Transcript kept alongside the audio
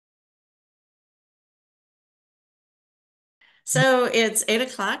So it's 8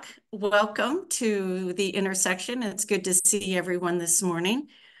 o'clock. Welcome to the intersection. It's good to see everyone this morning.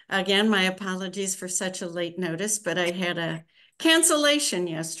 Again, my apologies for such a late notice, but I had a cancellation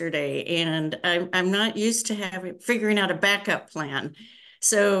yesterday and I'm not used to figuring out a backup plan.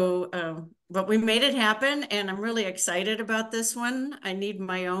 But we made it happen and I'm really excited about this one. I need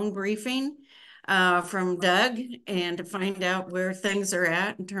my own briefing from Doug and to find out where things are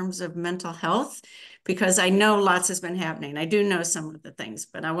at in terms of mental health, because I know lots has been happening. I do know some of the things,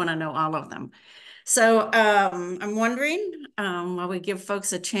 but I want to know all of them. I'm wondering, while we give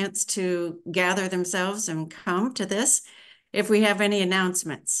folks a chance to gather themselves and come to this, if we have any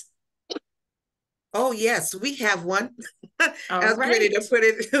announcements. Oh yes, we have one. I All was ready right. to put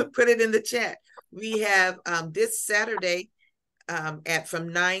it put it in the chat. We have this Saturday at from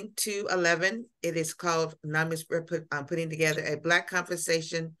 9 to 11. It is called NAMI putting together a Black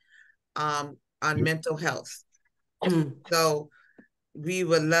conversation on mental health. Mm. So we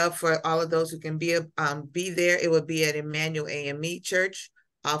would love for all of those who can be there. It will be at Emmanuel AME Church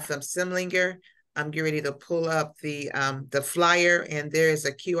off of Simlinger. I'm getting ready to pull up the flyer, and there is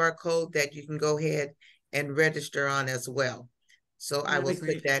a QR code that you can go ahead and register on as well. So I That'd be will put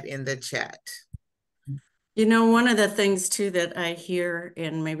great. that in the chat. You know, one of the things too that I hear,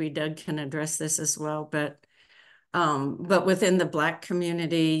 and maybe Doug can address this as well, but within the Black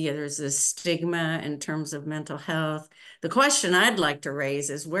community, there's this stigma in terms of mental health. The question I'd like to raise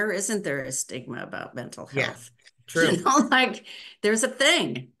is, where isn't there a stigma about mental Yeah, health? true. Like there's a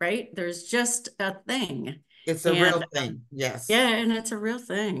thing, right? There's just a thing. It's a real And thing. Yes. yeah, and it's a real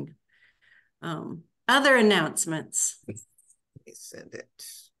thing. Other announcements. Let me send it.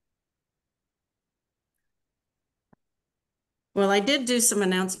 Well, I did do some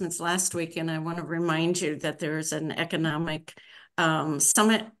announcements last week, and I want to remind you that there's an economic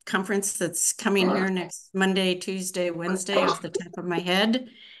summit conference that's coming here next Monday, Tuesday, Wednesday, off the top of my head.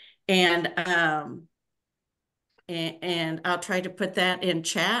 And and I'll try to put that in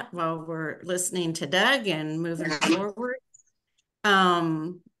chat while we're listening to Doug and moving forward.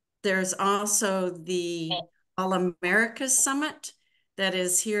 Um, there's also the All Americas Summit that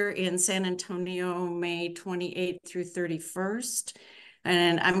is here in San Antonio, May 28th through 31st.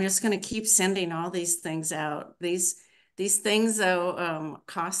 And I'm just going to keep sending all these things out. These things, though,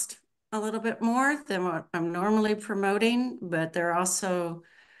 cost a little bit more than what I'm normally promoting, but they're also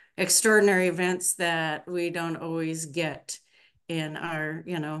extraordinary events that we don't always get in our,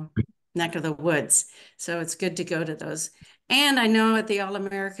 neck of the woods. So it's good to go to those. And I know at the All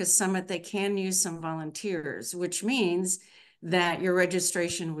America Summit, they can use some volunteers, which means that your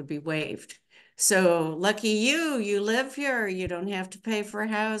registration would be waived. So lucky you, you live here, you don't have to pay for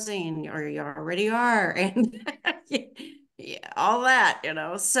housing, or you already are. And yeah, all that,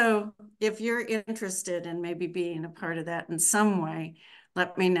 So if you're interested in maybe being a part of that in some way,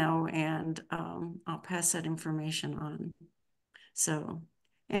 let me know and I'll pass that information on. So,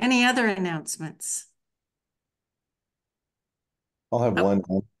 any other announcements? I'll have Oh, one.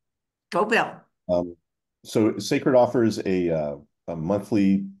 go Bill. Um, so Sacred offers a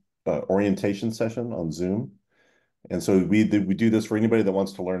monthly orientation session on Zoom. And so we do this for anybody that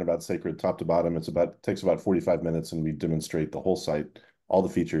wants to learn about Sacred top to bottom. Takes about 45 minutes, and we demonstrate the whole site, all the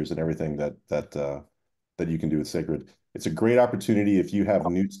features and everything that you can do with Sacred. It's a great opportunity if you have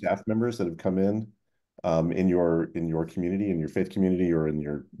new staff members that have come in your community, in your faith community, or in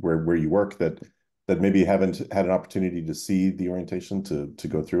your where you work that maybe haven't had an opportunity to see the orientation to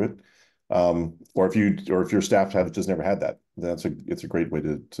go through it. Or if your staff have just never had that, it's a great way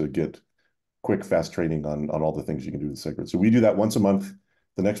to get quick, fast training on all the things you can do with Sacred. So we do that once a month.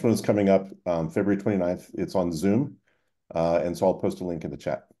 The next one is coming up February 29th. It's on Zoom. And so I'll post a link in the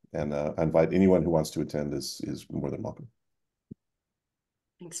chat, and I invite anyone who wants to attend is more than welcome.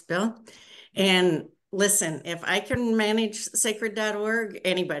 Thanks, Bill. And listen, if I can manage sacred.org,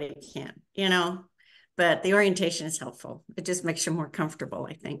 anybody can, but the orientation is helpful. It just makes you more comfortable,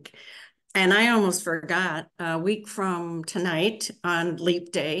 I think. And I almost forgot, a week from tonight on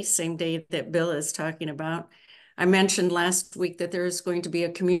Leap Day, same day that Bill is talking about, I mentioned last week that there is going to be a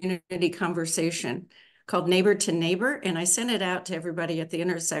community conversation called Neighbor to Neighbor, and I sent it out to everybody at the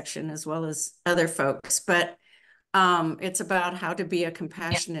intersection as well as other folks. But it's about how to be a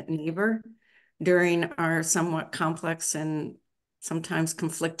compassionate neighbor during our somewhat complex and sometimes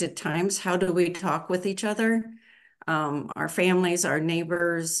conflicted times. How do we talk with each other? Our families, our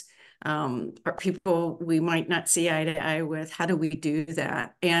neighbors, our people we might not see eye to eye with. How do we do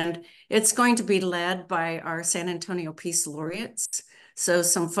that? And it's going to be led by our San Antonio Peace Laureates. So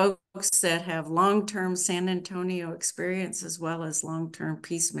some folks that have long-term San Antonio experience as well as long-term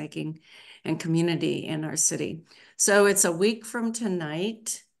peacemaking and community in our city. So it's a week from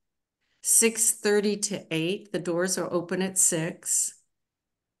tonight, 6:30 to 8. The doors are open at 6.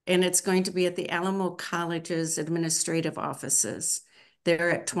 And it's going to be at the Alamo College's administrative offices.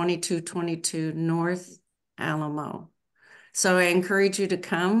 They're at 2222 North Alamo. So I encourage you to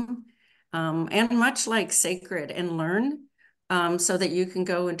come, and much like Sacred, and learn, so that you can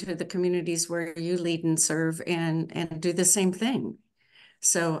go into the communities where you lead and serve and do the same thing.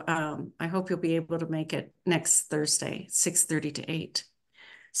 So I hope you'll be able to make it next Thursday, 6:30 to 8.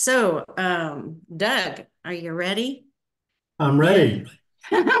 So Doug, are you ready? I'm ready.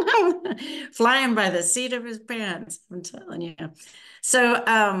 Flying by the seat of his pants, I'm telling you.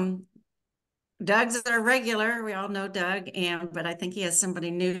 So Doug's our regular. We all know Doug, but I think he has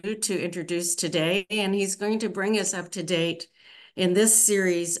somebody new to introduce today, and he's going to bring us up to date in this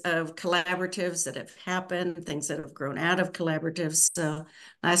series of collaboratives that have happened, things that have grown out of collaboratives. So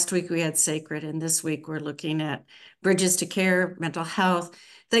last week we had Sacred, and this week we're looking at Bridges to Care, mental health,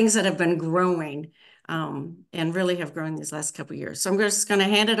 things that have been growing, and really have grown these last couple of years. So I'm just going to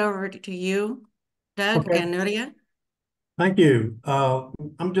hand it over to you, Doug and Nuria. Thank you.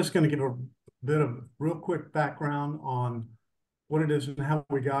 I'm just going to give a bit of real quick background on what it is and how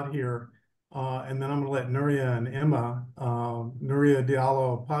we got here. And then I'm going to let Nuria and Emma, Nuria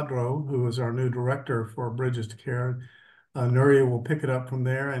Diallo Padro, who is our new director for Bridges to Care. Nuria will pick it up from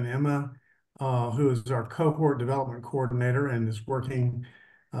there. And Emma, who is our cohort development coordinator and is working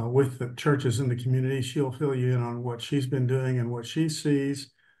with the churches in the community, she'll fill you in on what she's been doing and what she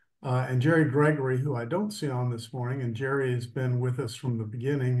sees. And Jerry Gregory, who I don't see on this morning, and Jerry has been with us from the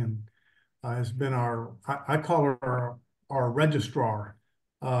beginning and has been I call her our registrar.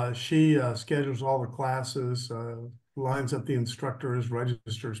 She schedules all the classes, lines up the instructors,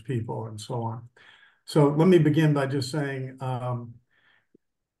 registers people, and so on. So let me begin by just saying I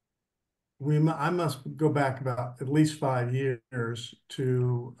must go back about at least 5 years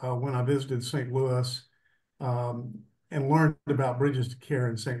to when I visited St. Louis and learned about Bridges to Care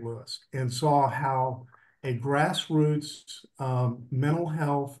in St. Louis and saw how a grassroots mental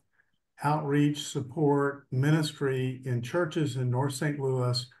health outreach support ministry in churches in North St.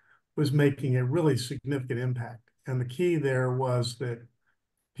 Louis was making a really significant impact. And the key there was that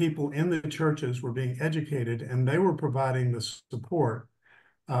people in the churches were being educated and they were providing the support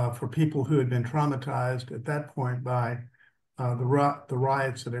for people who had been traumatized at that point by the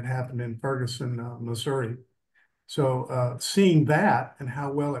riots that had happened in Ferguson, Missouri. So seeing that and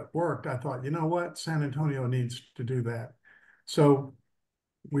how well it worked, I thought, you know what, San Antonio needs to do that. So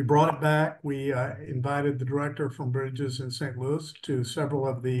we brought it back. We invited the director from Bridges in St. Louis to several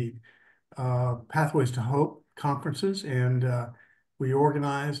of the Pathways to Hope conferences, and we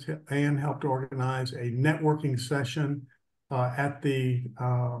organized and helped organize a networking session at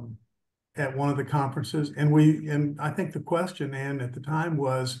one of the conferences. And I think the question, Ann, at the time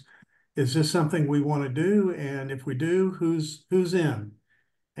was, is this something we want to do? And if we do, who's in?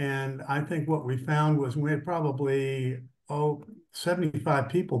 And I think what we found was we had probably 75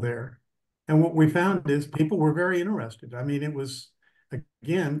 people there. And what we found is people were very interested. I mean, it was,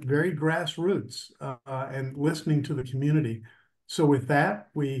 again, very grassroots and listening to the community. So with that,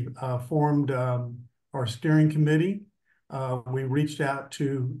 we formed our steering committee. We reached out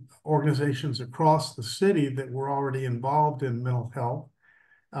to organizations across the city that were already involved in mental health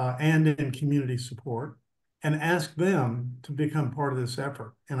and in community support and asked them to become part of this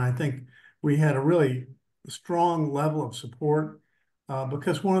effort. And I think we had a really strong level of support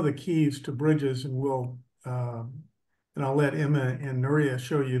because one of the keys to Bridges, and I'll let Emma and Nuria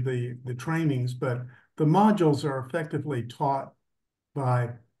show you the trainings, but the modules are effectively taught by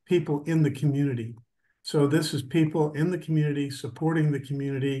people in the community. So this is people in the community supporting the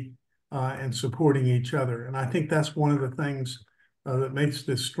community and supporting each other. And I think that's one of the things that makes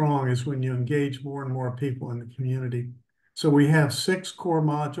this strong is when you engage more and more people in the community. So we have 6 core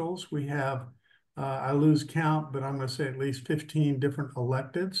modules. We have, I lose count, but I'm going to say at least 15 different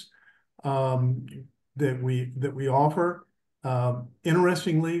electives that we offer.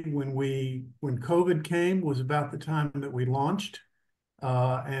 Interestingly, when COVID came was about the time that we launched.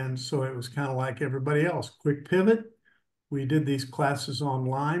 And so it was kind of like everybody else, quick pivot. We did these classes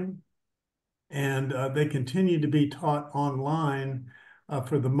online. And they continue to be taught online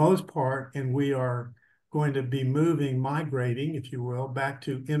for the most part, and we are going to be migrating, if you will, back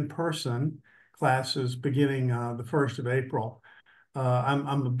to in-person classes beginning the 1st of April.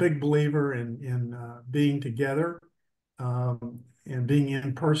 I'm a big believer in being together and being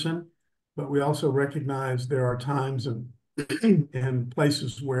in person, but we also recognize there are times in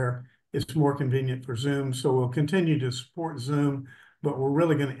places where it's more convenient for Zoom. So we'll continue to support Zoom, but we're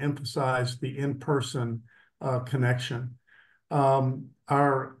really going to emphasize the in-person connection.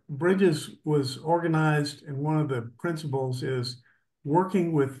 Our Bridges was organized, and one of the principles is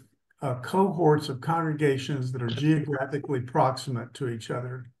working with cohorts of congregations that are geographically proximate to each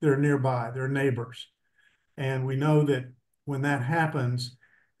other. They're nearby, they're neighbors. And we know that when that happens,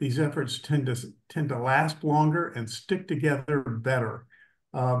 these efforts tend to last longer and stick together better.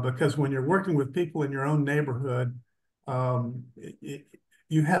 Because when you're working with people in your own neighborhood,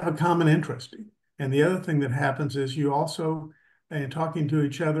 you have a common interest. And the other thing that happens is you also, in talking to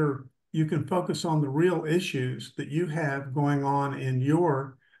each other, you can focus on the real issues that you have going on in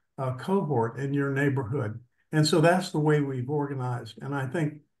your cohort, in your neighborhood. And so that's the way we've organized. And I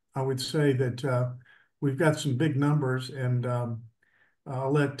think I would say that we've got some big numbers, and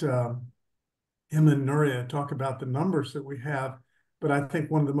I'll let Emma and Nuria talk about the numbers that we have. But I think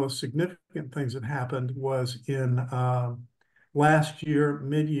one of the most significant things that happened was in last year,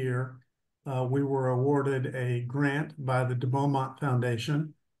 mid-year, we were awarded a grant by the De Beaumont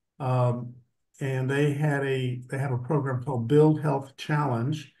Foundation, and they have a program called Build Health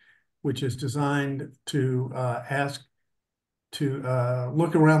Challenge, which is designed to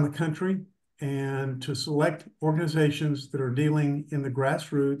look around the country and to select organizations that are dealing in the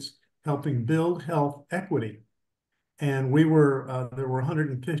grassroots, helping build health equity. And there were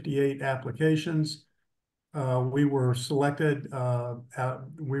 158 applications. We were selected,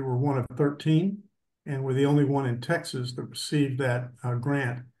 we were one of 13, and we're the only one in Texas that received that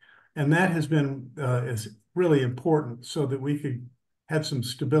grant. And that has been is really important so that we could have some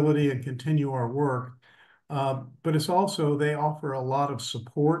stability and continue our work. But it's also, they offer a lot of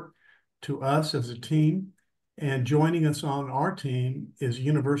support to us as a team. And joining us on our team is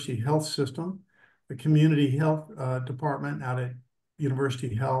University Health System, the community health department out at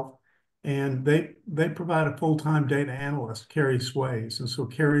University Health. And they provide a full-time data analyst, Carrie Sways. And so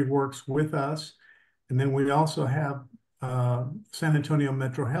Carrie works with us. And then we also have San Antonio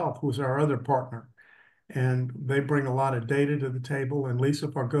Metro Health, who's our other partner. And they bring a lot of data to the table. And Lisa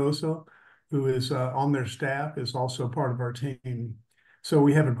Fargoso, who is on their staff, is also part of our team. So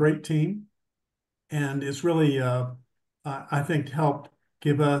we have a great team. And it's really, I think, helped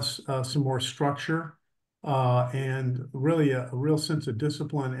give us some more structure and really a real sense of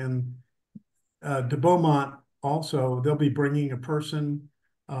discipline. And De Beaumont also, they'll be bringing a person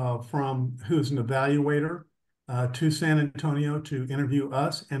from who's an evaluator to San Antonio to interview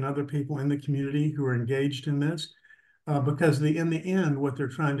us and other people in the community who are engaged in this. Because in the end, what they're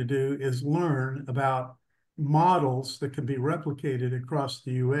trying to do is learn about models that can be replicated across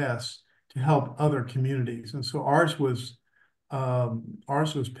the U.S. to help other communities. And so ours was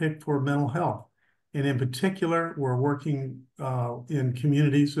picked for mental health. And in particular, we're working in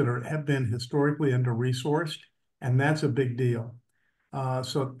communities that have been historically under-resourced, and that's a big deal.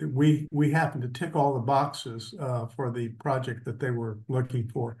 So we happen to tick all the boxes for the project that they were looking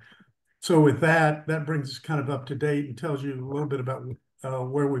for. So with that brings us kind of up to date and tells you a little bit about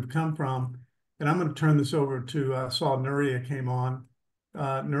where we've come from. And I'm going to turn this over to, I saw Nuria came on.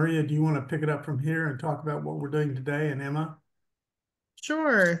 Nuria, do you want to pick it up from here and talk about what we're doing today? And Emma?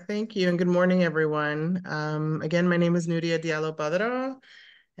 Sure, thank you, and good morning, everyone. Again, my name is Nuria Diallo Badra,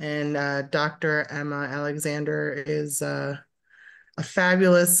 and Dr. Emma Alexander is a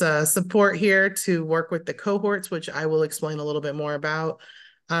fabulous support here to work with the cohorts, which I will explain a little bit more about.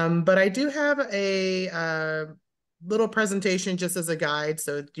 But I do have a little presentation just as a guide,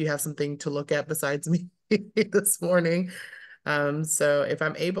 so you have something to look at besides me this morning. So if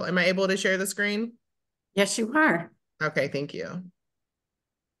am I able to share the screen? Yes, you are. Okay, thank you.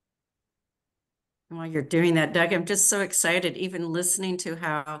 While you're doing that, Doug, I'm just so excited, even listening to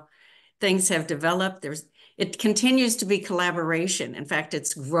how things have developed. It continues to be collaboration. In fact,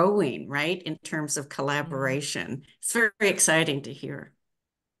 it's growing, right, in terms of collaboration. It's very exciting to hear.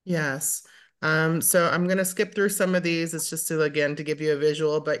 Yes. So I'm going to skip through some of these. It's just to, again, to give you a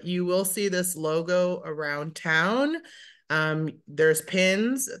visual, but you will see this logo around town. There's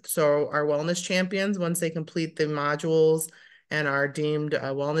pins. So our wellness champions, once they complete the modules and are deemed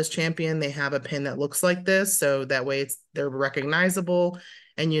a wellness champion, they have a pin that looks like this. So that way they're recognizable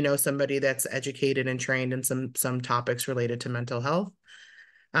and you know somebody that's educated and trained in some topics related to mental health.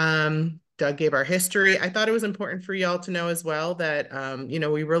 Doug gave our history. I thought it was important for y'all to know as well that,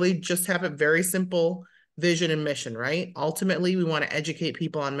 we really just have a very simple vision and mission, right? Ultimately, we want to educate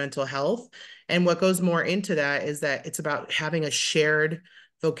people on mental health. And what goes more into that is that it's about having a shared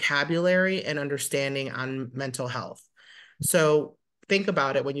vocabulary and understanding on mental health. So think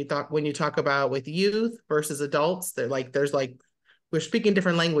about it, when you talk about with youth versus adults, we're speaking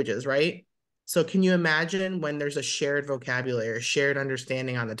different languages, right? So can you imagine when there's a shared vocabulary, a shared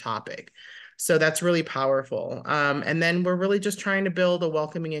understanding on the topic? So that's really powerful. And then we're really just trying to build a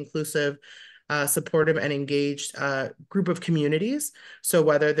welcoming, inclusive, supportive, and engaged group of communities. So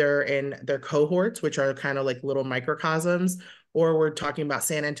whether they're in their cohorts, which are kind of like little microcosms, or we're talking about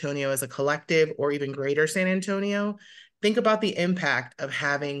San Antonio as a collective, or even greater San Antonio, think about the impact of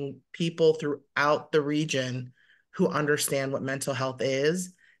having people throughout the region who understand what mental health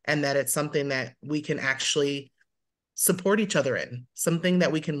is, and that it's something that we can actually support each other in, something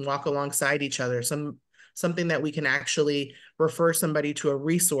that we can walk alongside each other, something that we can actually refer somebody to a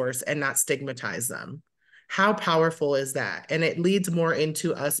resource and not stigmatize them. How powerful is that? And it leads more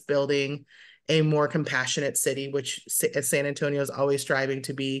into us building a more compassionate city, which San Antonio is always striving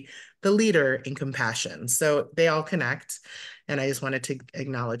to be the leader in compassion. So they all connect, and I just wanted to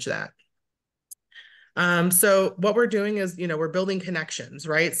acknowledge that. So what we're doing is, we're building connections,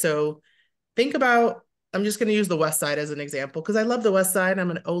 right? So think about, I'm just going to use the West Side as an example because I love the West Side.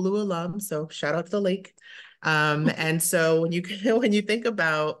 I'm an Olu alum, so shout out to the lake. And so when you think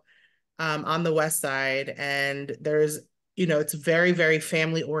about on the West Side, and there's, it's very, very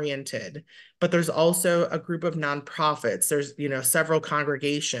family oriented, but there's also a group of nonprofits. There's, several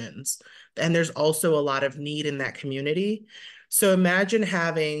congregations, and there's also a lot of need in that community. So imagine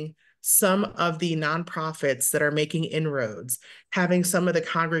having some of the nonprofits that are making inroads, having some of the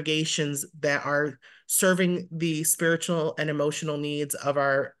congregations that are serving the spiritual and emotional needs of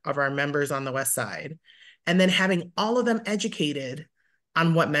our members on the West Side, and then having all of them educated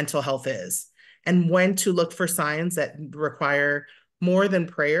on what mental health is and when to look for signs that require more than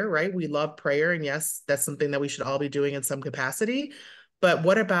prayer, right? We love prayer, and yes, that's something that we should all be doing in some capacity. But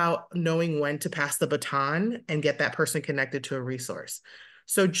what about knowing when to pass the baton and get that person connected to a resource?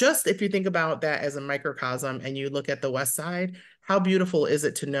 So just if you think about that as a microcosm and you look at the West Side, how beautiful is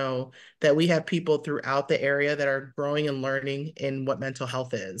it to know that we have people throughout the area that are growing and learning in what mental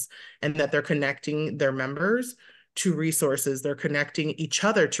health is, and that they're connecting their members to resources, they're connecting each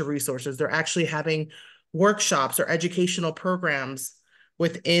other to resources, they're actually having workshops or educational programs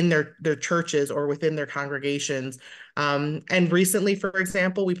within their churches or within their congregations. And recently, for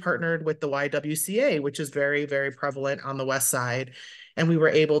example, we partnered with the YWCA, which is very, very prevalent on the West Side. And we were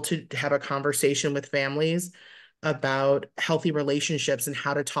able to have a conversation with families about healthy relationships and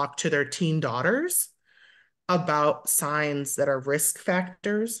how to talk to their teen daughters about signs that are risk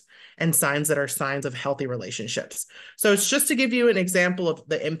factors and signs that are signs of healthy relationships. So it's just to give you an example of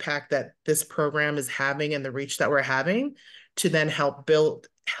the impact that this program is having and the reach that we're having to then help build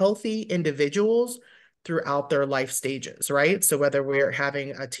healthy individuals throughout their life stages, right? So whether we're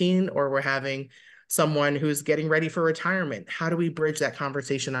having a teen or we're having someone who's getting ready for retirement, how do we bridge that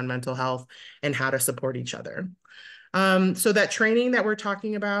conversation on mental health and how to support each other? So that training that we're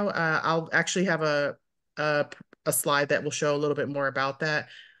talking about, I'll actually have a slide that will show a little bit more about that.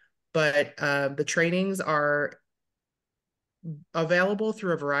 But the trainings are available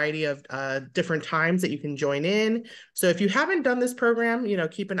through a variety of different times that you can join in. So if you haven't done this program,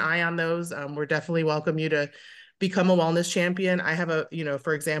 keep an eye on those. We're definitely welcome you to become a wellness champion. I have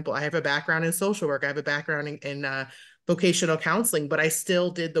for example, I have a background in social work. I have a background in vocational counseling, but I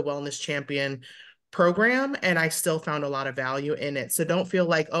still did the wellness champion program, and I still found a lot of value in it. So don't feel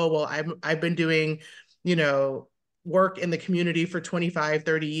like, oh, well, I've been doing, work in the community for 25,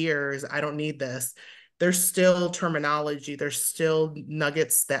 30 years. I don't need this. There's still terminology. There's still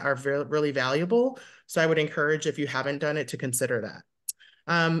nuggets that are really valuable. So I would encourage, if you haven't done it, to consider that.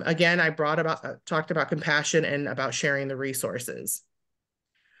 Again, I talked about compassion and about sharing the resources.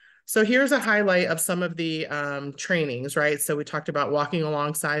 So here's a highlight of some of the trainings, right? So we talked about walking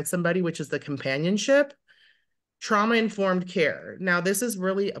alongside somebody, which is the companionship. Trauma-informed care. Now, this is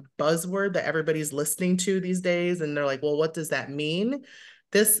really a buzzword that everybody's listening to these days, and they're like, well, what does that mean?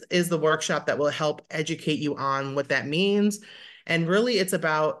 This is the workshop that will help educate you on what that means. And really, it's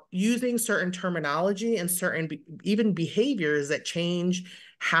about using certain terminology and certain even behaviors that change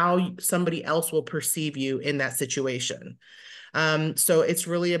how somebody else will perceive you in that situation. So it's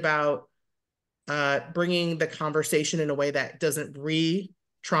really about bringing the conversation in a way that doesn't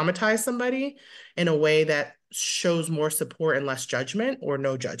re-traumatize somebody, in a way that shows more support and less judgment or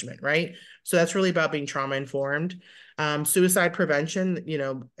no judgment, right? So that's really about being trauma informed. Suicide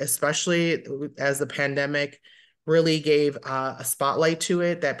prevention, especially as the pandemic really gave a spotlight to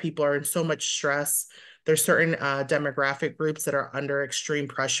it, that people are in so much stress. There's certain demographic groups that are under extreme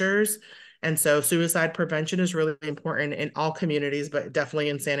pressures. And so suicide prevention is really important in all communities, but definitely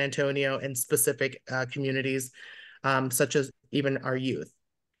in San Antonio and specific communities, such as even our youth.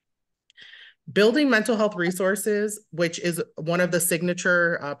 Building mental health resources, which is one of the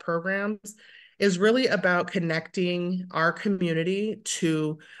signature programs, is really about connecting our community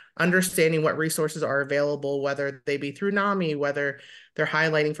to understanding what resources are available, whether they be through NAMI, whether they're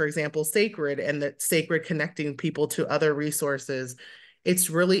highlighting, for example, Sacred, and that Sacred connecting people to other resources.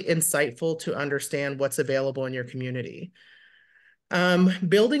 It's really insightful to understand what's available in your community.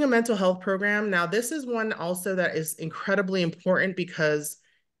 Building a mental health program. Now, this is one also that is incredibly important because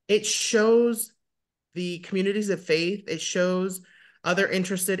it shows the communities of faith, it shows other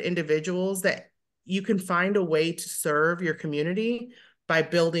interested individuals that you can find a way to serve your community by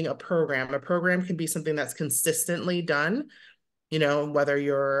building a program. A program can be something that's consistently done, you know, whether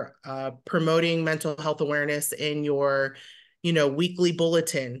you're promoting mental health awareness in your, you know, weekly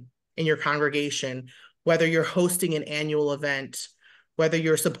bulletin in your congregation, whether you're hosting an annual event, whether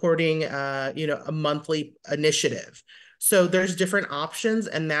you're supporting, you know, a monthly initiative. So there's different options,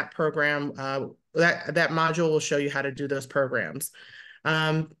 and that program, that module will show you how to do those programs.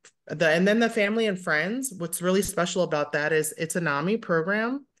 And then the family and friends, what's really special about that is it's a NAMI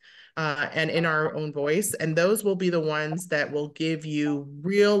program, and in our own voice. And those will be the ones that will give you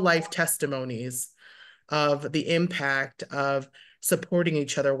real life testimonies of the impact of supporting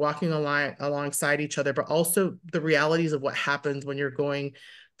each other, walking alongside each other, but also the realities of what happens when you're going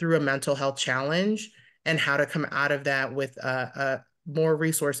through a mental health challenge and how to come out of that with more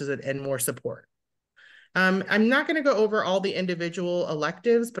resources and more support. I'm not going to go over all the individual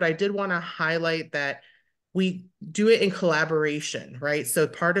electives, but I did want to highlight that we do it in collaboration, right? So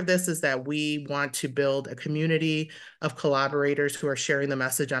part of this is that we want to build a community of collaborators who are sharing the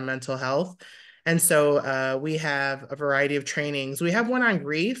message on mental health. And so we have a variety of trainings. We have one on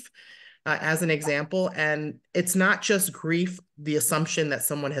grief as an example, and it's not just grief, the assumption that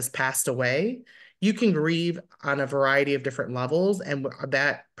someone has passed away. You can grieve on a variety of different levels, and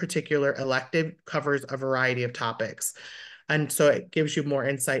that particular elective covers a variety of topics. And so it gives you more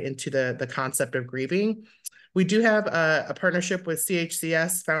insight into the concept of grieving. We do have a partnership with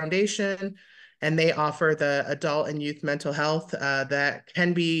CHCS Foundation, and they offer the adult and youth mental health that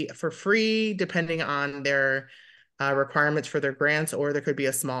can be for free depending on their requirements for their grants, or there could be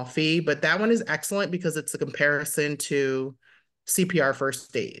a small fee. But that one is excellent because it's a comparison to CPR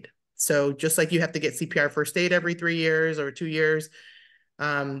first aid. So just like you have to get CPR first aid every 3 years or 2 years,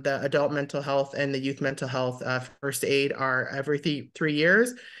 the adult mental health and the youth mental health first aid are every 3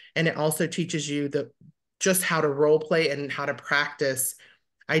 years. And it also teaches you just how to role play and how to practice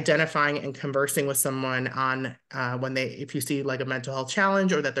identifying and conversing with someone on if you see like a mental health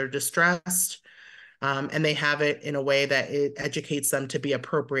challenge or that they're distressed, and they have it in a way that it educates them to be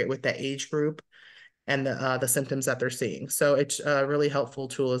appropriate with that age group and the symptoms that they're seeing. So it's a really helpful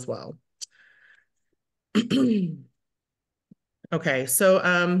tool as well. Okay,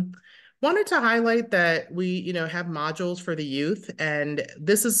 so wanted to highlight that we, you know, have modules for the youth, and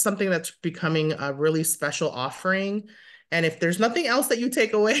this is something that's becoming a really special offering. And if there's nothing else that you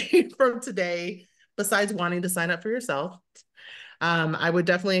take away from today, besides wanting to sign up for yourself, I would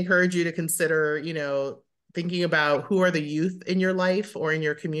definitely encourage you to consider, you know, thinking about who are the youth in your life or in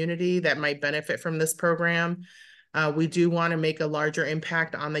your community that might benefit from this program. We do want to make a larger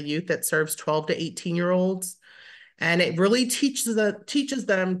impact on the youth that serves 12 to 18-year-olds. And it really teaches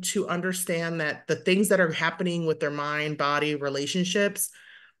them to understand that the things that are happening with their mind, body, relationships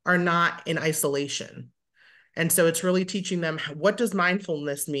are not in isolation. And so it's really teaching them, what does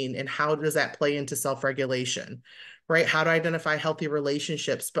mindfulness mean and how does that play into self-regulation, right? How to identify healthy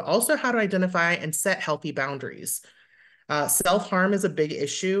relationships, but also how to identify and set healthy boundaries. Self-harm is a big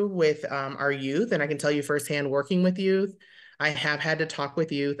issue with our youth. And I can tell you firsthand, working with youth, I have had to talk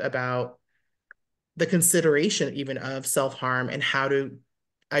with youth about the consideration even of self-harm and how to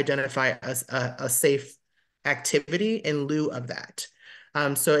identify a safe activity in lieu of that.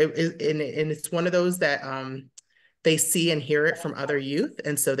 So it's one of those that they see and hear it from other youth,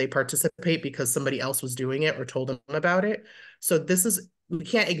 and so they participate because somebody else was doing it or told them about it. So we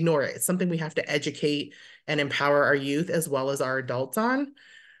can't ignore it. It's something we have to educate and empower our youth as well as our adults on.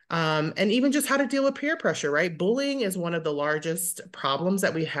 And even just how to deal with peer pressure, right? Bullying is one of the largest problems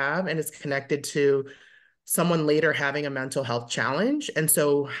that we have, and it's connected to someone later having a mental health challenge. And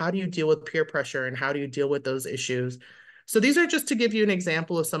so how do you deal with peer pressure and how do you deal with those issues? So these are just to give you an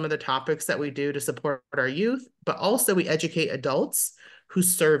example of some of the topics that we do to support our youth, but also we educate adults who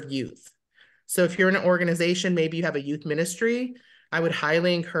serve youth. So if you're in an organization, maybe you have a youth ministry, I would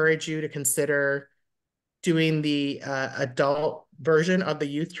highly encourage you to consider doing the adult version of the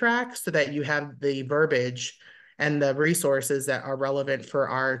youth track so that you have the verbiage and the resources that are relevant for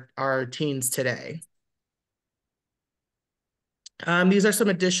our teens today. These are some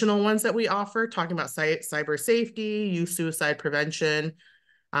additional ones that we offer, talking about cyber safety, youth suicide prevention.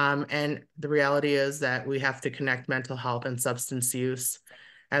 And the reality is that we have to connect mental health and substance use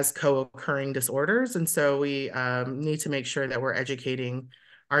as co-occurring disorders. And so we need to make sure that we're educating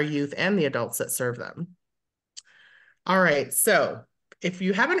our youth and the adults that serve them. All right, so if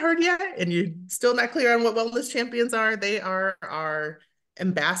you haven't heard yet and you're still not clear on what wellness champions are, they are our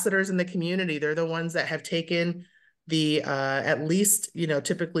ambassadors in the community. They're the ones that have taken the at least,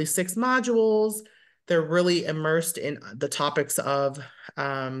 typically 6 modules. They're really immersed in the topics of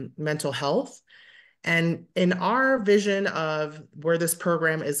mental health. And in our vision of where this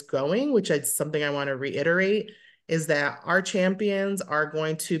program is going, which is something I want to reiterate, is that our champions are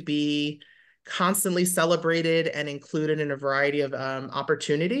going to be constantly celebrated and included in a variety of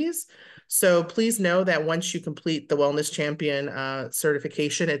opportunities. So please know that once you complete the Wellness Champion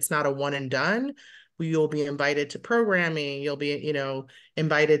certification, it's not a one and done. You'll be invited to programming. You'll be,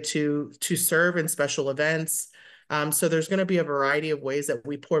 invited to serve in special events. So there's going to be a variety of ways that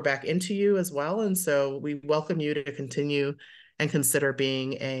we pour back into you as well. And so we welcome you to continue and consider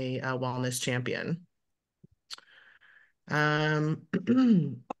being a wellness champion. And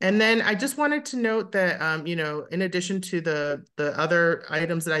then I just wanted to note that, in addition to the other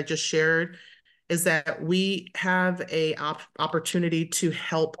items that I just shared, is that we have a opportunity to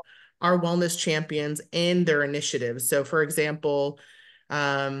help our wellness champions in their initiatives. So for example,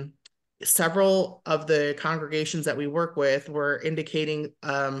 several of the congregations that we work with were indicating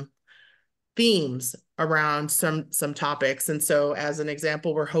themes around some topics. And so as an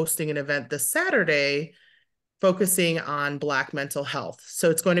example, we're hosting an event this Saturday focusing on Black mental health.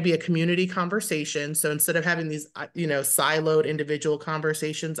 So it's going to be a community conversation. So instead of having these, siloed individual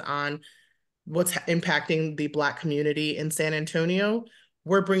conversations on what's impacting the Black community in San Antonio,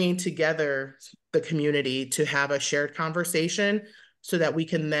 we're bringing together the community to have a shared conversation so that we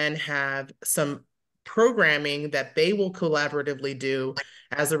can then have some programming that they will collaboratively do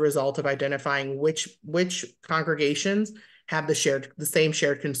as a result of identifying which congregations have the same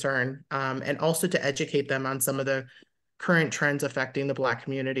shared concern, and also to educate them on some of the current trends affecting the Black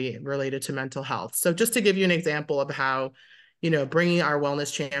community related to mental health. So just to give you an example of how, bringing our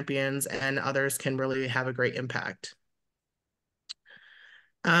wellness champions and others can really have a great impact.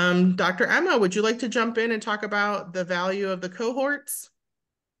 Dr. Emma, would you like to jump in and talk about the value of the cohorts?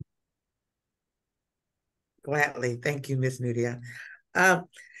 Gladly. Thank you, Ms. Nuria.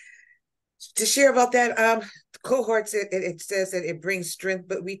 To share about that, cohorts, it says that it brings strength,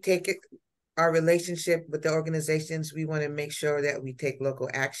 but we take it, our relationship with the organizations, we want to make sure that we take local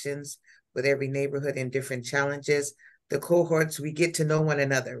actions with every neighborhood and different challenges. The cohorts, we get to know one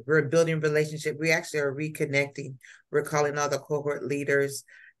another. We're building relationship. We actually are reconnecting. We're calling all the cohort leaders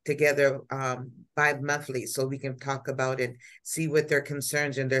together bi-monthly so we can talk about and see what their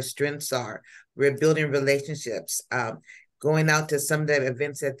concerns and their strengths are. We're building relationships, going out to some of the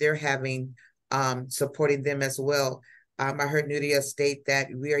events that they're having, supporting them as well. I heard Nuria state that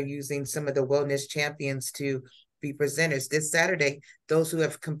we are using some of the wellness champions to be presenters. This Saturday, those who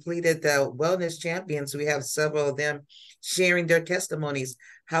have completed the wellness champions, we have several of them sharing their testimonies,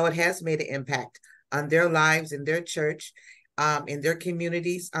 how it has made an impact on their lives, in their church, in their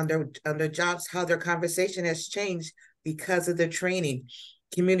communities, on their jobs, how their conversation has changed because of the training.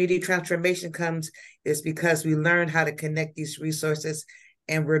 Community transformation comes is because we learn how to connect these resources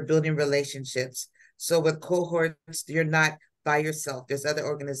and we're building relationships. So with cohorts, you're not by yourself. There's other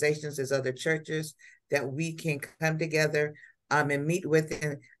organizations, there's other churches that we can come together and meet with.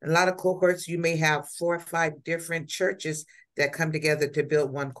 And a lot of cohorts, you may have 4 or 5 different churches that come together to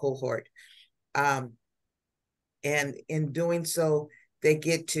build one cohort. And in doing so, they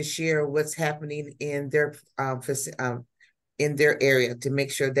get to share what's happening in their area to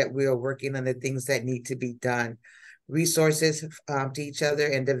make sure that we are working on the things that need to be done. Resources to each other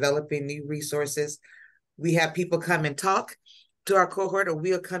and developing new resources. We have people come and talk to our cohort, or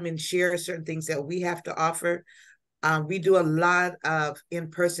we'll come and share certain things that we have to offer. We do a lot of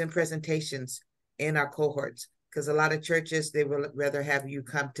in-person presentations in our cohorts because a lot of churches, they will rather have you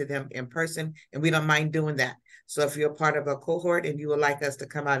come to them in person, and we don't mind doing that. So if you're part of a cohort and you would like us to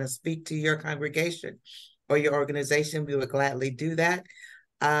come out and speak to your congregation or your organization, we would gladly do that.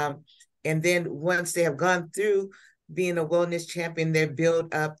 And then once they have gone through being a wellness champion, they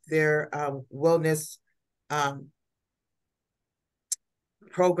build up their wellness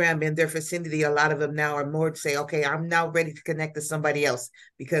program in their vicinity. A lot of them now are more to say, okay, I'm now ready to connect to somebody else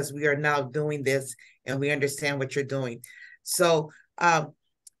because we are now doing this and we understand what you're doing. So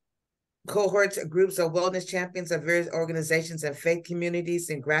cohorts, groups of wellness champions of various organizations and faith communities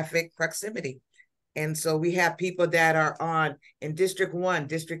in graphic proximity. And so we have people that are on in District 1,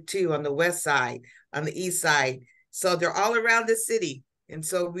 District 2, on the west side, on the east side. So they're all around the city. And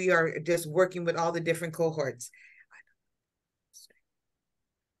so we are just working with all the different cohorts.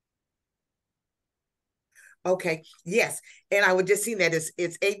 Okay, yes. And I would just see that it's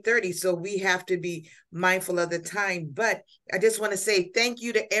 8:30, so we have to be mindful of the time. But I just want to say thank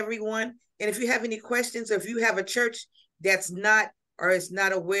you to everyone. And if you have any questions, or if you have a church that's not or is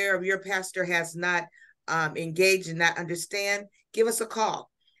not aware of, your pastor has not engaged and not understand, give us a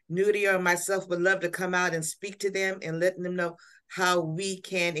call. Nuria or myself would love to come out and speak to them and let them know how we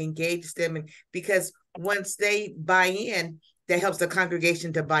can engage them. And because once they buy in, that helps the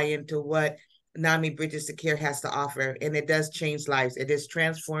congregation to buy into what NAMI Bridges to Care has to offer, and it does change lives. It is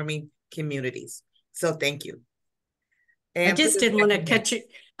transforming communities. So thank you. And I just didn't want to cut you.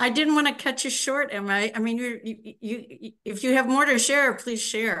 I didn't want to cut you short, am I? I mean, you if you have more to share, please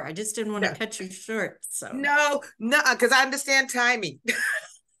share. I just didn't want to cut you short. So no, because I understand timing.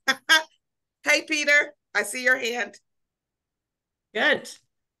 Hey, Peter, I see your hand. Good.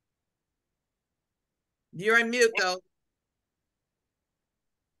 You're on mute though.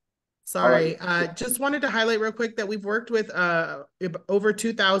 Sorry, just wanted to highlight real quick that we've worked with over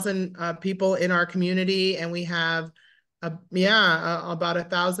 2,000 people in our community, and we have about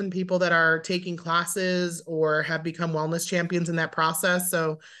 1,000 people that are taking classes or have become wellness champions in that process.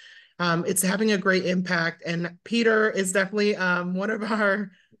 So it's having a great impact. And Peter is definitely one of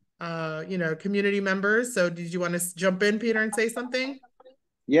our community members. So did you want to jump in, Peter, and say something?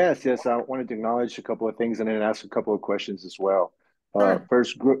 Yes. I wanted to acknowledge a couple of things and then ask a couple of questions as well. Sure.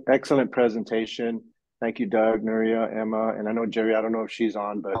 First, excellent presentation. Thank you, Doug, Nuria, Emma, and I know Jerry, I don't know if she's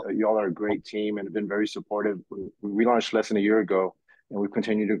on, but you all are a great team and have been very supportive. We launched less than a year ago and we've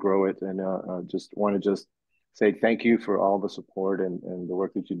continued to grow it. And just want to say thank you for all the support and the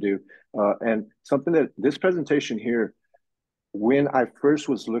work that you do. And something that this presentation here, when I first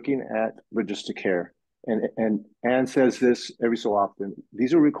was looking at Bridges to Care, and Anne says this every so often,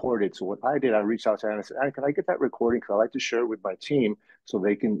 these are recorded. So what I did, I reached out to Anne and said, Anne, can I get that recording? Because I like to share it with my team so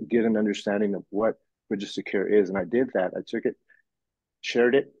they can get an understanding of what Bridges to Care is. And I did that. I took it,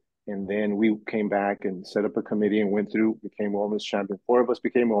 shared it, and then we came back and set up a committee and went through, became wellness champions. 4 of us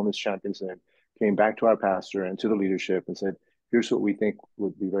became wellness champions and came back to our pastor and to the leadership and said, here's what we think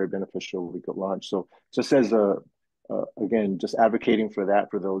would be very beneficial we could launch. So just as again, just advocating for that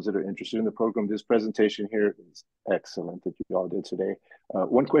for those that are interested in the program. This presentation here is excellent that you all did today.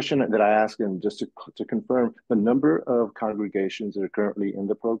 One question that I asked, and just to confirm, the number of congregations that are currently in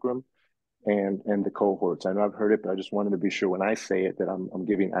the program and the cohorts. I know I've heard it, but I just wanted to be sure when I say it that I'm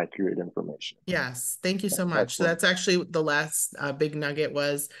giving accurate information. Yes, thank you so much. Excellent. So that's actually the last big nugget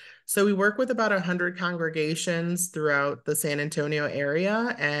was, so we work with about 100 congregations throughout the San Antonio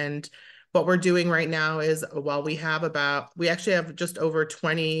area. And what we're doing right now is, while we actually have just over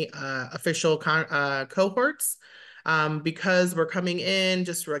 20 official cohorts, because we're coming in,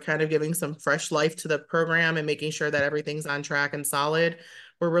 we're kind of giving some fresh life to the program and making sure that everything's on track and solid.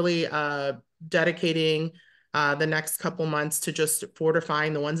 We're really dedicating the next couple months to just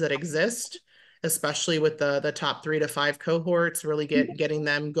fortifying the ones that exist, especially with the top 3 to 5 cohorts, really getting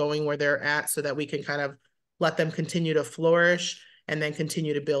them going where they're at so that we can kind of let them continue to flourish and then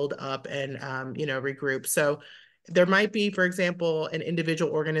continue to build up and, regroup. So there might be, for example, an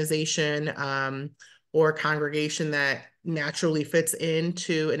individual organization or congregation that naturally fits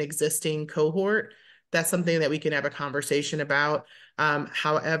into an existing cohort. That's something that we can have a conversation about.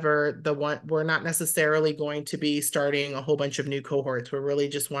 However, we're not necessarily going to be starting a whole bunch of new cohorts. We really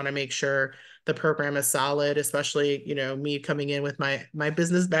just want to make sure the program is solid, especially, me coming in with my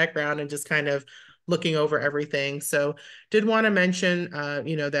business background and just kind of looking over everything. So did want to mention,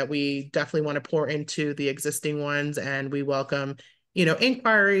 that we definitely want to pour into the existing ones, and we welcome,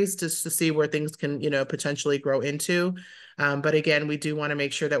 inquiries just to see where things can, potentially grow into. But again, we do want to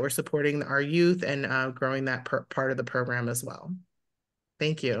make sure that we're supporting our youth and growing that part of the program as well.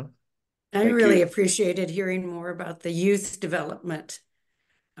 Thank you. I really appreciated hearing more about the youth development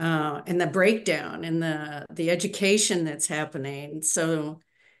and the breakdown and the education that's happening. So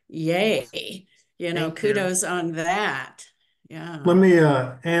yay, kudos on that. Yeah. Let me,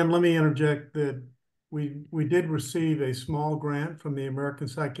 Anne, let me interject that we did receive a small grant from the American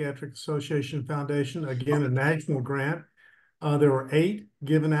Psychiatric Association Foundation, again, a national grant. There were 8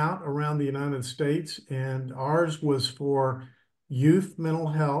 given out around the United States, and ours was for youth mental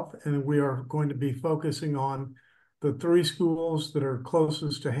health, and we are going to be focusing on the 3 schools that are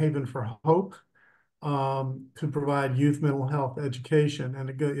closest to Haven for Hope to provide youth mental health education, and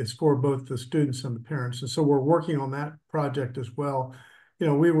it's for both the students and the parents. And so we're working on that project as well.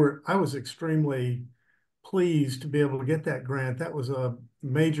 I was extremely pleased to be able to get that grant. That was a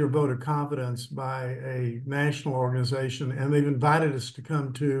major vote of confidence by a national organization, and they've invited us to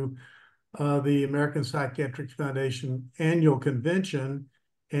come to the American Psychiatric Foundation annual convention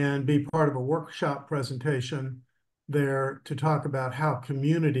and be part of a workshop presentation there to talk about how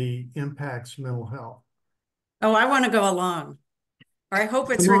community impacts mental health. Oh, I want to go along. Or I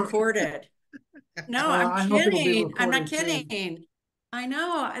hope it's recorded. No, I'm I hope it'll be kidding. I'm not recorded too. kidding. I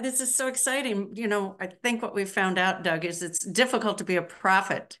know. This is so exciting. I think what we found out, Doug, is it's difficult to be a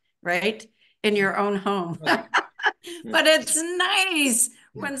prophet, right? In your own home. But it's nice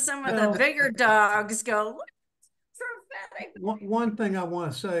when some of the bigger dogs go, look, prophetic. One thing I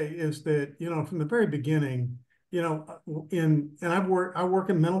want to say is that, from the very beginning, and I work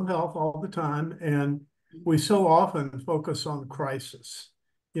in mental health all the time, and we so often focus on crisis,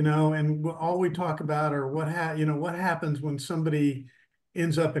 and all we talk about are what happens when somebody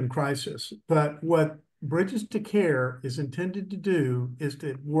ends up in crisis. But what Bridges to Care is intended to do is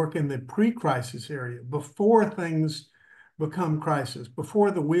to work in the pre-crisis area before things become crisis,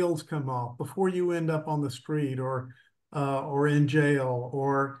 before the wheels come off, before you end up on the street or in jail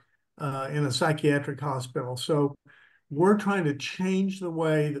or in a psychiatric hospital. So we're trying to change the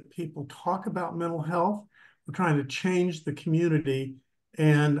way that people talk about mental health. We're trying to change the community,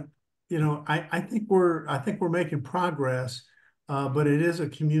 and I think we're making progress, but it is a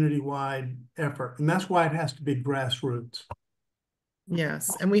community-wide effort, and that's why it has to be grassroots.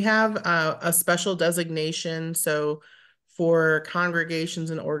 Yes, and we have a special designation. So for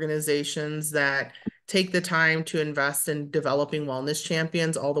congregations and organizations that take the time to invest in developing wellness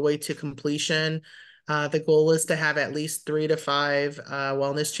champions all the way to completion, the goal is to have at least 3 to 5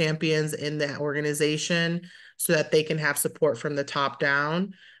 wellness champions in that organization so that they can have support from the top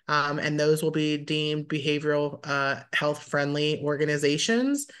down. And those will be deemed behavioral health friendly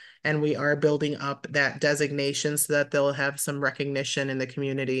organizations. And we are building up that designation so that they'll have some recognition in the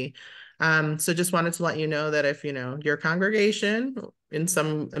community. So just wanted to let you know that if your congregation in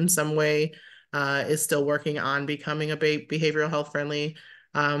some way is still working on becoming a behavioral health friendly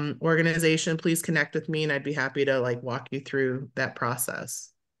organization, please connect with me and I'd be happy to walk you through that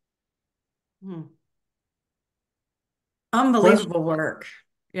process. Unbelievable work.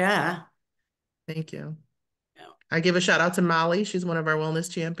 Yeah. Thank you. I give a shout out to Molly. She's one of our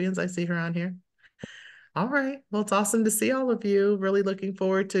wellness champions. I see her on here. All right. Well, it's awesome to see all of you. Really looking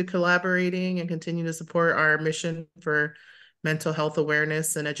forward to collaborating and continue to support our mission for mental health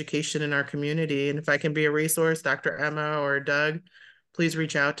awareness and education in our community. And if I can be a resource, Dr. Emma or Doug, please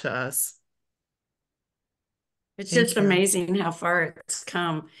reach out to us. It's just amazing how far it's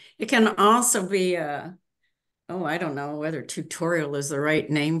come. It can also be I don't know whether tutorial is the right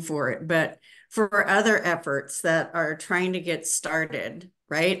name for it, but for other efforts that are trying to get started,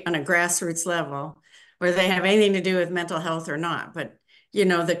 right, on a grassroots level, where they have anything to do with mental health or not. But,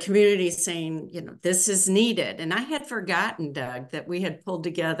 the community saying, this is needed. And I had forgotten, Doug, that we had pulled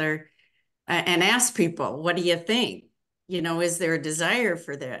together and asked people, what do you think? Is there a desire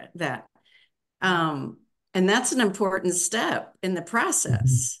for that? And that's an important step in the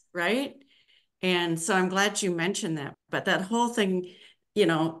process, right? And so I'm glad you mentioned that. But that whole thing,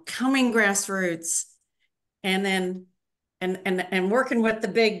 coming grassroots and then and working with the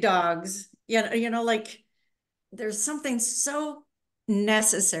big dogs, there's something so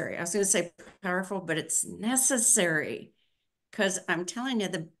necessary. I was going to say powerful, but it's necessary because I'm telling you,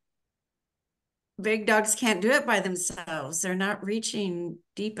 the big dogs can't do it by themselves. They're not reaching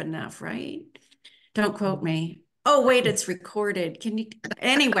deep enough, right? Don't quote me. Oh, wait, it's recorded. Can you?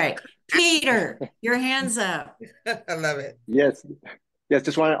 Anyway, Peter, your hands up. I love it. Yes.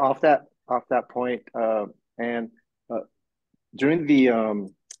 Just wanted off that point. And during the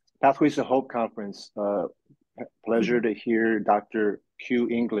Pathways to Hope conference, pleasure to hear Dr. Q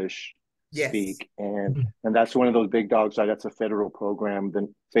English speak, and that's one of those big dogs. That's a federal program,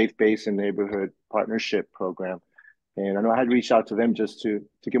 the faith-based and neighborhood partnership program. And I know I had reached out to them just to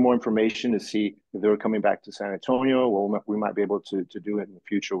get more information to see if they were coming back to San Antonio, or we might be able to do it in the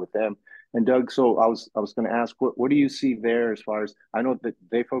future with them. And Doug, so I was going to ask, what do you see there as far as, I know that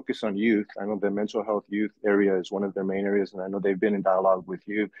they focus on youth. I know the mental health youth area is one of their main areas, and I know they've been in dialogue with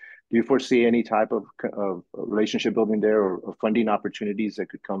you. Do you foresee any type of relationship building there, or funding opportunities that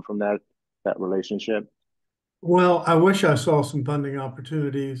could come from that relationship? Well, I wish I saw some funding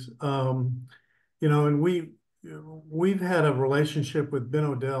opportunities. And we've had a relationship with Ben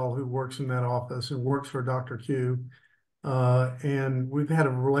Odell, who works in that office and works for Dr. Q. And we've had a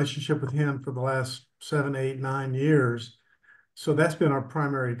relationship with him for the last 7, 8, 9 years. So that's been our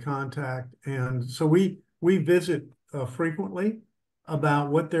primary contact. And so we visit frequently.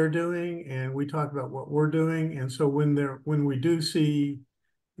 about what they're doing, and we talk about what we're doing. And so when we do see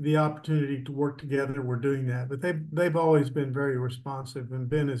the opportunity to work together, we're doing that. But they've always been very responsive, and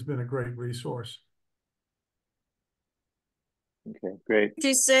Ben has been a great resource. Okay, great. Did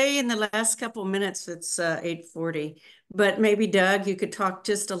you say in the last couple minutes, it's 8:40, but maybe Doug, you could talk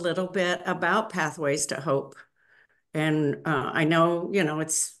just a little bit about Pathways to Hope. And I know,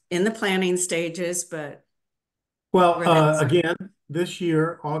 it's in the planning stages, but Well, that's again, this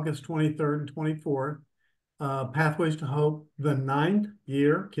year, August 23rd and 24th, Pathways to Hope, the 9th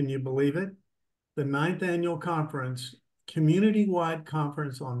year, can you believe it? The 9th annual conference, community-wide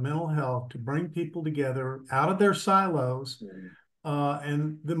conference on mental health to bring people together out of their silos.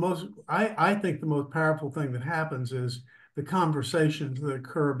 And I think the most powerful thing that happens is the conversations that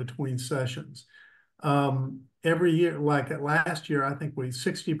occur between sessions. Every year, like last year, I think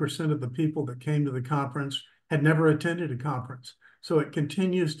 60% of the people that came to the conference had never attended a conference. So it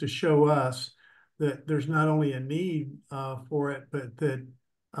continues to show us that there's not only a need for it, but that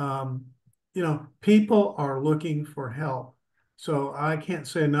people are looking for help. So I can't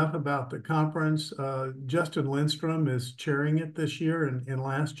say enough about the conference. Justin Lindstrom is chairing it this year and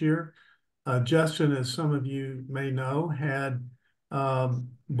last year. Justin, as some of you may know, had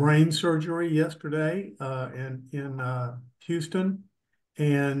brain surgery yesterday in Houston,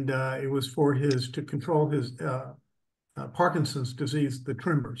 and it was to control his Parkinson's disease, the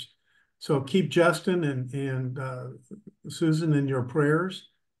tremors. So keep Justin and Susan in your prayers.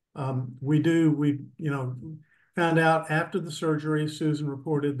 We found out after the surgery, Susan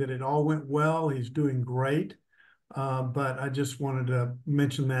reported that it all went well. He's doing great. But I just wanted to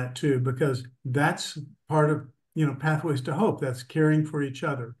mention that too, because that's part of, Pathways to Hope. That's caring for each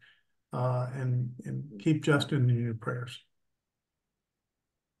other. And keep Justin in your prayers.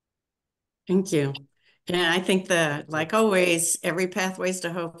 Thank you. Yeah, I think like always, every Pathways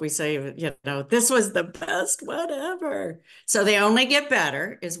to Hope, we say, this was the best whatever. So they only get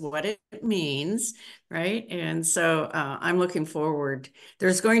better is what it means, right? And so I'm looking forward.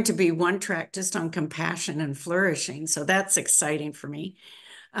 There's going to be one track just on compassion and flourishing. So that's exciting for me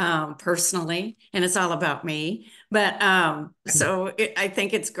personally, and it's all about me. But I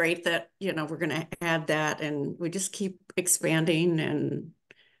think it's great that, we're going to add that, and we just keep expanding, and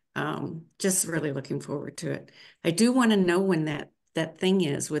just really looking forward to it. I do want to know when that thing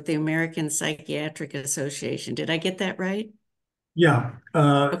is with the American Psychiatric Association. Did I get that right? Yeah.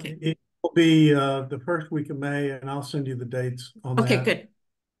 Okay. It will be the first week of May, and I'll send you the dates on that. Okay, good.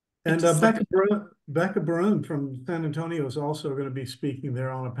 And Becca Barone from San Antonio is also going to be speaking there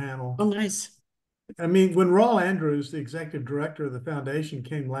on a panel. Oh, nice. I mean, when Raul Andrews, the executive director of the foundation,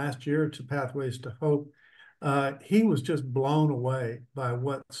 came last year to Pathways to Hope, he was just blown away by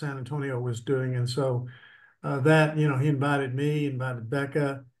what San Antonio was doing. And so he invited me, invited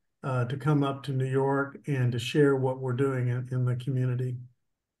Becca to come up to New York and to share what we're doing in the community.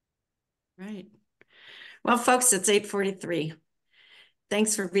 Right. Well, folks, it's 8:43.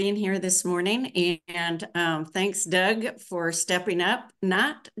 Thanks for being here this morning. And thanks, Doug, for stepping up,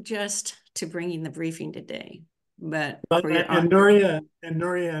 not just to bringing the briefing today, but for your Nuria and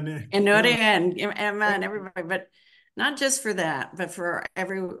Emma and everybody, but not just for that, but for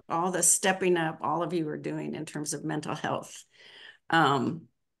all the stepping up all of you are doing in terms of mental health.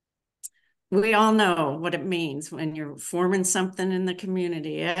 We all know what it means when you're forming something in the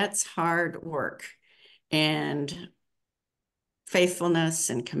community. It's hard work and faithfulness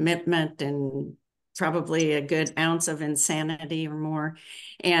and commitment and probably a good ounce of insanity or more.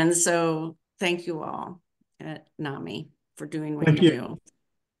 And so thank you all at NAMI for doing what you do.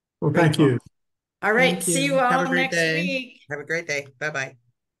 Well, thank you. All right. See you all next week. Have a great day. Bye-bye.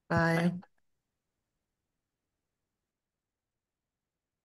 Bye.